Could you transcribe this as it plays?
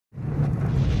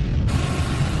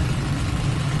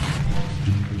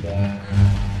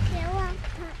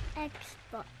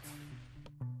Xbox.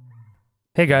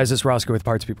 Hey guys, it's Roscoe with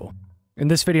Parts People. In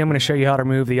this video, I'm going to show you how to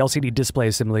remove the LCD display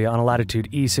assembly on a Latitude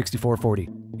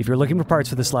E6440. If you're looking for parts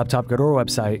for this laptop, go to our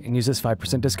website and use this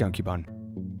 5% discount coupon.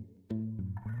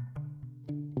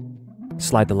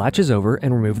 Slide the latches over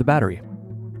and remove the battery.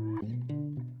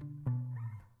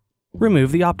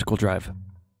 Remove the optical drive.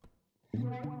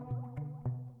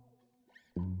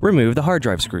 Remove the hard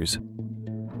drive screws.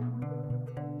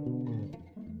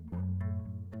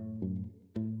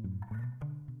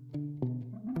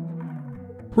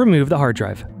 Remove the hard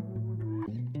drive.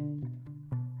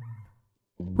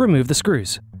 Remove the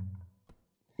screws.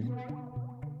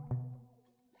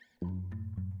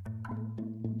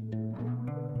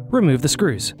 Remove the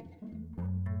screws.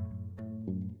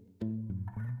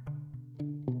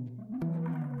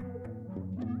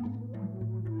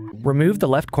 Remove the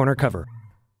left corner cover.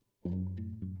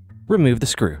 Remove the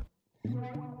screw.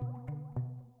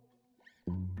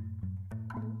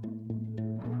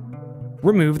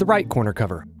 Remove the right corner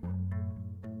cover.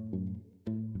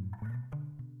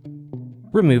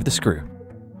 Remove the screw.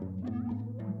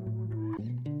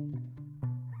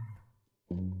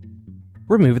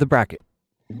 Remove the bracket.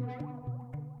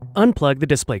 Unplug the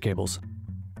display cables.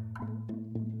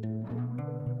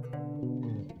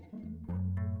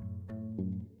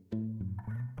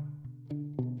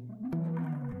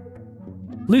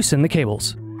 Loosen the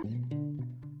cables.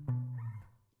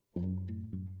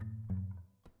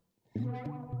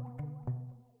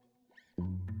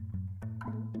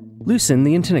 Loosen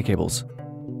the antenna cables.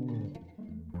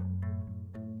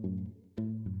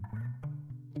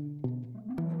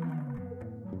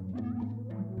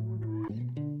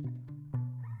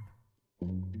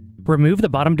 Remove the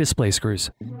bottom display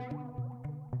screws.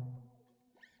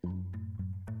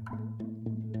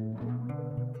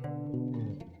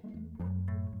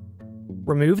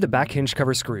 Remove the back hinge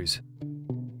cover screws.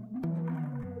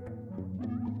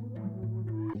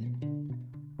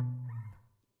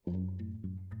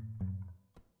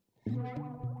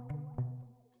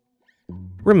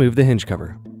 Remove the hinge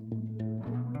cover.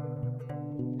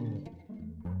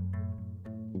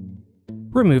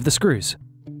 Remove the screws.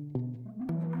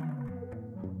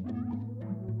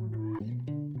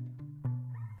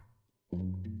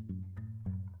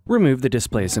 Remove the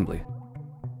display assembly.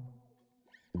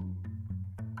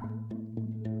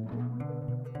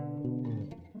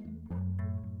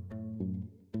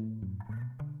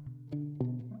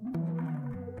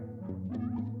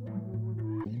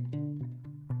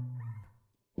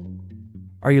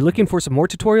 Are you looking for some more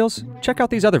tutorials? Check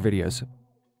out these other videos.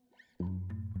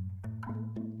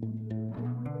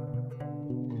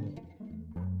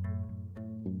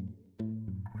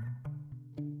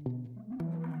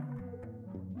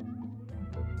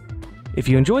 If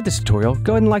you enjoyed this tutorial,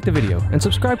 go ahead and like the video and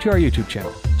subscribe to our YouTube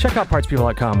channel. Check out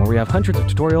partspeople.com where we have hundreds of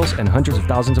tutorials and hundreds of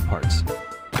thousands of parts.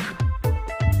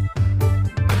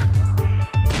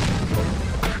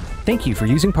 Thank you for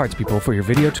using Parts People for your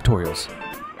video tutorials.